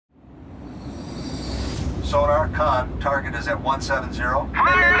Sonar, con, target is at 170.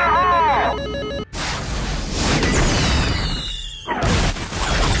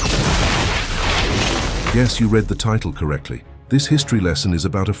 Yes, you read the title correctly. This history lesson is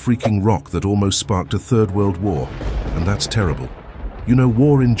about a freaking rock that almost sparked a Third World War, and that's terrible. You know,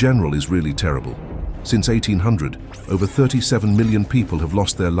 war in general is really terrible. Since 1800, over 37 million people have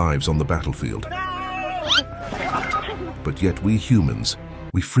lost their lives on the battlefield. But yet we humans,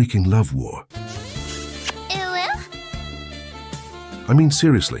 we freaking love war. I mean,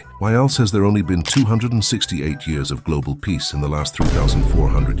 seriously, why else has there only been 268 years of global peace in the last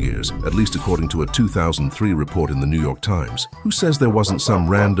 3,400 years, at least according to a 2003 report in the New York Times? Who says there wasn't some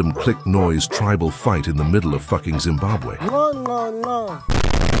random click noise tribal fight in the middle of fucking Zimbabwe? No.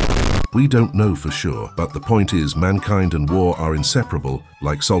 We don't know for sure, but the point is mankind and war are inseparable,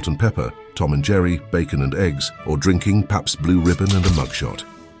 like salt and pepper, Tom and Jerry, bacon and eggs, or drinking Pabst Blue Ribbon and a mugshot.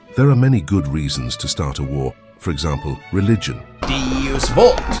 There are many good reasons to start a war. For example, religion.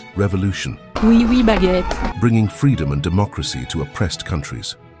 Revolution. Oui, baguette. Bringing freedom and democracy to oppressed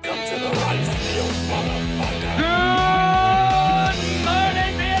countries. Come to the rice fields, motherfucker. Good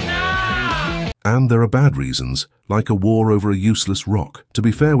morning, Vietnam! And there are bad reasons, like a war over a useless rock. To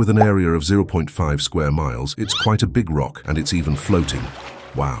be fair, with an area of 0.5 square miles, it's quite a big rock, and it's even floating.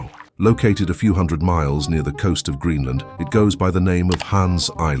 Wow. Located a few hundred miles near the coast of Greenland, it goes by the name of Hans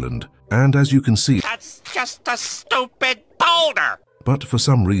Island. And as you can see, That's just a stupid boulder! but for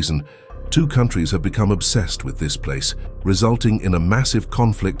some reason, two countries have become obsessed with this place, resulting in a massive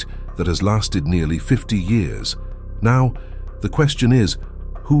conflict that has lasted nearly 50 years. Now, the question is,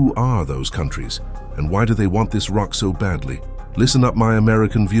 who are those countries? And why do they want this rock so badly? Listen up, my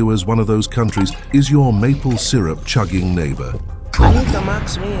American viewers, one of those countries is your maple syrup chugging neighbor. Anita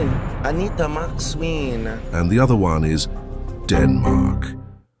Maxwin. And the other one is Denmark.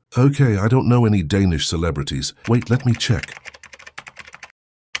 Okay, I don't know any Danish celebrities. Wait, let me check.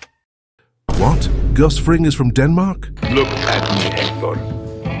 What? Gus Fring is from Denmark? Look at me, Hector.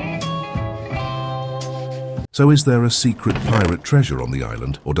 So is there a secret pirate treasure on the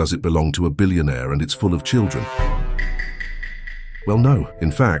island, or does it belong to a billionaire and it's full of children? Well, no.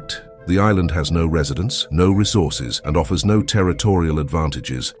 In fact, the island has no residents, no resources, and offers no territorial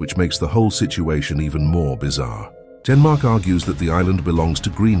advantages, which makes the whole situation even more bizarre. Denmark argues that the island belongs to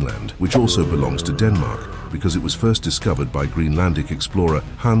Greenland, which also belongs to Denmark, because it was first discovered by Greenlandic explorer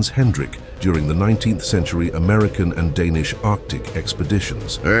Hans Hendrik during the 19th century American and Danish Arctic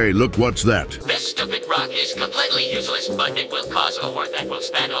expeditions. Hey, look, what's that? This stupid rock is completely useless, but it will cause a war that will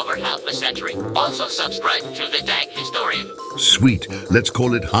span over half a century. Also subscribe to the Dank Historian. Sweet. Let's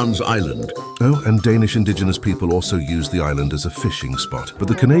call it Hans Island. Oh, and Danish indigenous people also use the island as a fishing spot. But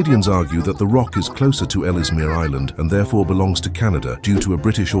the Canadians argue that the rock is closer to Ellesmere Island and therefore belongs to Canada due to a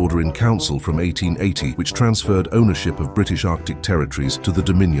British order in council from 1880 which transferred ownership of British Arctic territories to the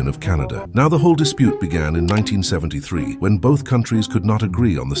Dominion of Canada. Now, the whole dispute began in 1973 when both countries could not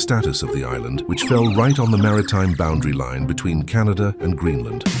agree on the status of the island, which fell right on the maritime boundary line between Canada and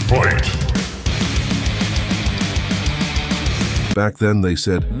Greenland. Back then they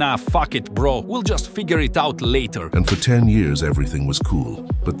said, "Nah, fuck it, bro. We'll just figure it out later." And for 10 years everything was cool.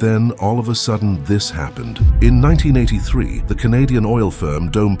 But then, all of a sudden, this happened. In 1983, the Canadian oil firm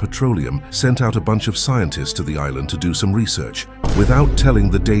Dome Petroleum sent out a bunch of scientists to the island to do some research, without telling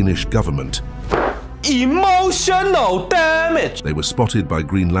the Danish government. Emotional damage! They were spotted by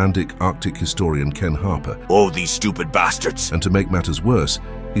Greenlandic Arctic historian Ken Harper. Oh, these stupid bastards! And to make matters worse,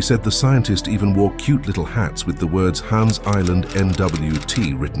 he said the scientist even wore cute little hats with the words Hans Island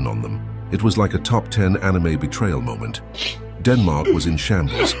NWT written on them. It was like a top 10 anime betrayal moment. Denmark was in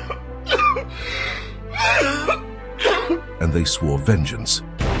shambles. And they swore vengeance.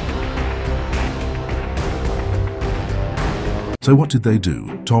 So what did they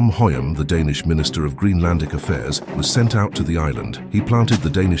do? Tom Høyem, the Danish Minister of Greenlandic Affairs, was sent out to the island. He planted the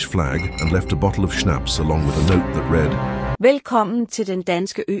Danish flag and left a bottle of schnapps along with a note that read, Velkommen til den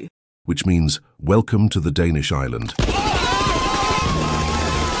danske ø. Which means, welcome to the Danish island.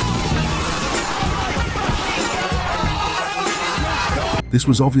 This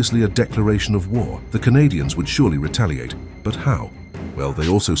was obviously a declaration of war. The Canadians would surely retaliate. But how? Well, they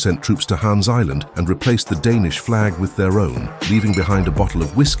also sent troops to Hans Island and replaced the Danish flag with their own, leaving behind a bottle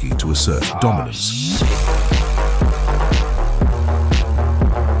of whiskey to assert dominance.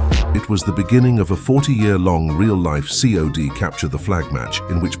 It was the beginning of a 40-year-long real-life COD capture the flag match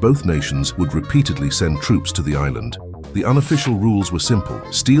in which both nations would repeatedly send troops to the island. The unofficial rules were simple.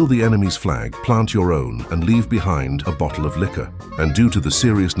 Steal the enemy's flag, plant your own, and leave behind a bottle of liquor. And due to the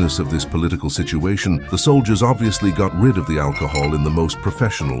seriousness of this political situation, the soldiers obviously got rid of the alcohol in the most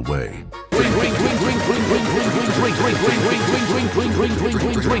professional way.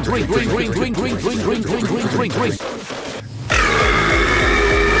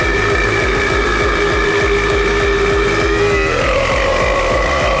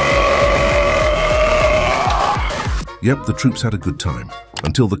 Yep, the troops had a good time,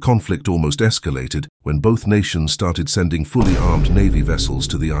 until the conflict almost escalated when both nations started sending fully armed navy vessels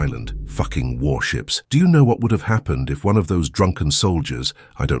to the island. Fucking warships. Do you know what would have happened if one of those drunken soldiers,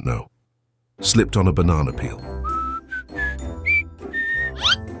 I don't know, slipped on a banana peel?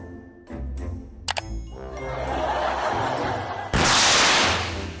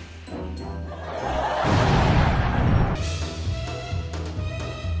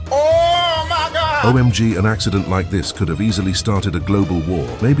 OMG, an accident like this could have easily started a global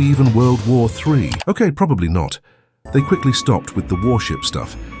war, maybe even World War III. Okay, probably not. They quickly stopped with the warship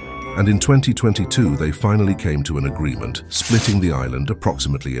stuff, and in 2022 they finally came to an agreement, splitting the island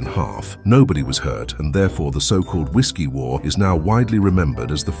approximately in half. Nobody was hurt, and therefore the so-called Whiskey War is now widely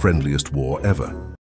remembered as the friendliest war ever.